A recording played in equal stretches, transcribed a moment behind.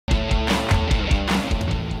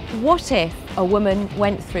What if a woman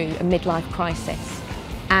went through a midlife crisis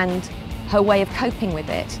and her way of coping with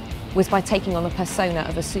it was by taking on the persona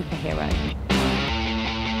of a superhero?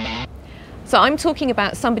 So I'm talking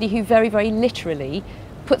about somebody who very, very literally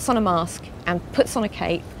puts on a mask and puts on a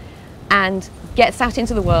cape and gets out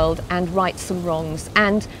into the world and rights some wrongs,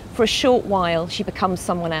 and for a short while she becomes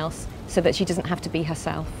someone else so that she doesn't have to be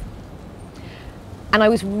herself. And I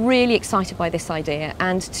was really excited by this idea,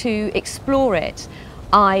 and to explore it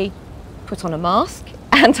I put on a mask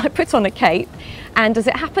and I put on a cape, and as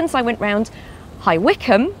it happens I went round High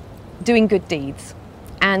Wycombe doing good deeds.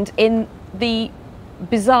 And in the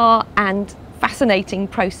bizarre and fascinating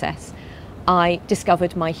process I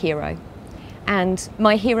discovered my hero. And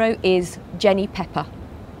my hero is Jenny Pepper.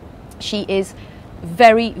 She is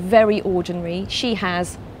very, very ordinary. She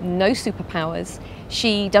has no superpowers.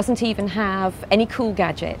 She doesn't even have any cool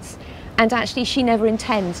gadgets. And actually she never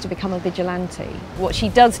intends to become a vigilante. What she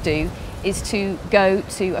does do is to go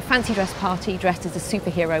to a fancy dress party dressed as a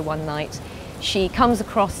superhero one night. She comes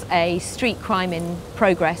across a street crime in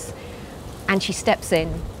progress and she steps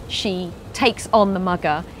in. She takes on the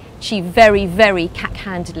mugger. She very, very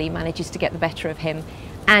cack-handedly manages to get the better of him,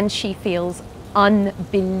 and she feels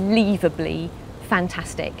unbelievably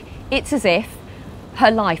fantastic. It's as if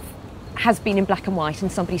her life has been in black and white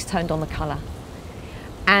and somebody's turned on the colour.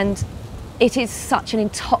 And it is such an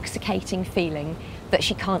intoxicating feeling that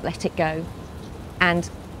she can't let it go. And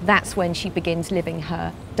that's when she begins living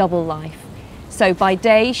her double life. So by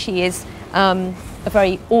day she is a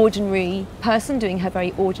very ordinary person doing her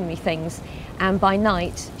very ordinary things, and by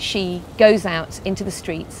night she goes out into the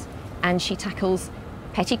streets and she tackles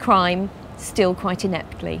petty crime, still quite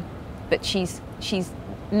ineptly, but she's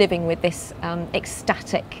living with this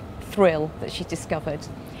ecstatic thrill that she's discovered.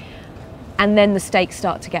 And then the stakes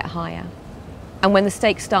start to get higher. And when the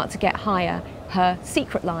stakes start to get higher, her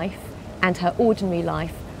secret life and her ordinary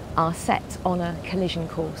life are set on a collision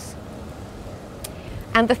course.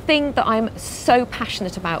 And the thing that I'm so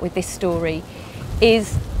passionate about with this story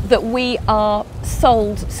is that we are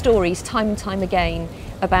sold stories time and time again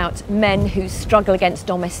about men who struggle against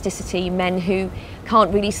domesticity, men who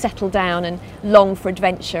can't really settle down and long for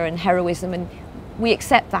adventure and heroism, and we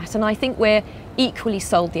accept that. And I think we're equally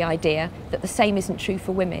sold the idea that the same isn't true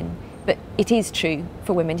for women, but it is true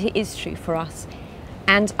for women, it is true for us.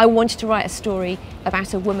 And I wanted to write a story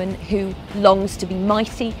about a woman who longs to be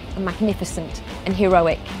mighty and magnificent and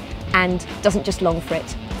heroic, and doesn't just long for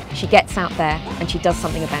it. She gets out there and she does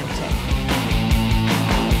something about it.